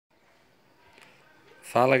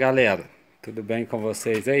Fala galera, tudo bem com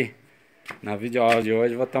vocês aí? Na videoaula de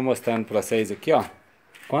hoje eu vou estar mostrando para vocês aqui, ó,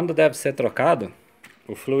 quando deve ser trocado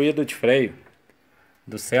o fluido de freio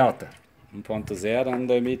do Celta 1.0 ano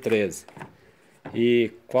 2013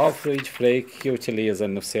 e qual fluido de freio que utiliza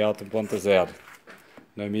no Celta 1.0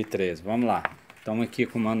 2013. Vamos lá, estamos aqui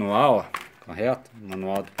com o manual, ó, correto?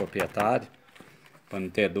 Manual do proprietário, para não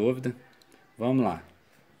ter dúvida. Vamos lá,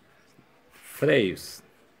 freios.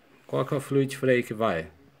 Qual que é o fluido de freio que vai?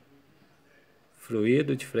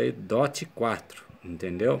 Fluido de freio DOT 4,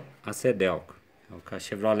 entendeu? Acdelco, é o que a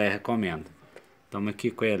Chevrolet recomenda. Estamos aqui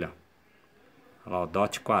com ele, ó. Olha lá, o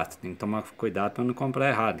DOT 4. Tem que tomar cuidado para não comprar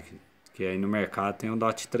errado, que aí no mercado tem o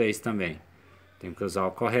DOT 3 também. Tem que usar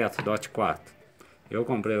o correto, DOT 4. Eu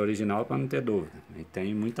comprei o original para não ter dúvida. E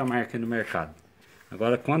tem muita marca aí no mercado.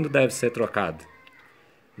 Agora, quando deve ser trocado?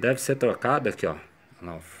 Deve ser trocado aqui, ó.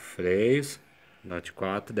 Olha lá, freios. DOT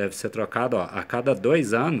 4 deve ser trocado, ó, a cada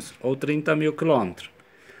 2 anos ou 30 mil quilômetros.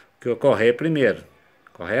 Que ocorrer primeiro,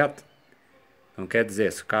 correto? Então quer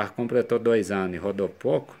dizer, se o carro completou 2 anos e rodou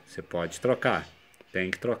pouco, você pode trocar. Tem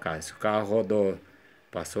que trocar. Se o carro rodou,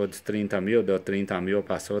 passou dos 30 mil, deu 30 mil,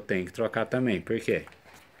 passou, tem que trocar também. Por quê?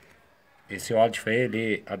 Esse óleo de freio,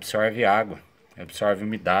 ele absorve água, absorve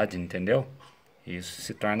umidade, entendeu? Isso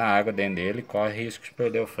se torna água dentro dele, corre risco de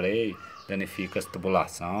perder o freio, danifica as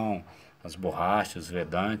tubulação, as borrachas, os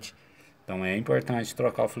vedantes. Então é importante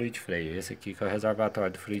trocar o fluido de freio. Esse aqui que é o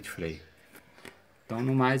reservatório do fluido de freio. Então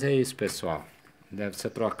no mais é isso, pessoal. Deve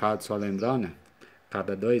ser trocado, só lembrando, né?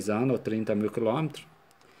 Cada 2 anos ou 30 mil quilômetros.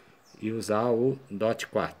 E usar o DOT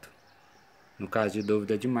 4. No caso de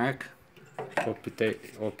dúvida de marca,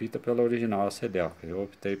 opta pelo original Acdelco. Eu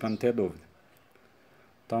optei para não ter dúvida.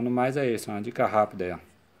 Então no mais é isso, uma dica rápida aí,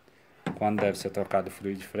 ó. Quando deve ser trocado o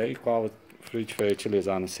fluido de freio e qual fluido de freio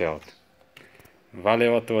utilizar no Celta.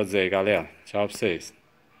 Valeu a todos aí, galera. Tchau pra vocês.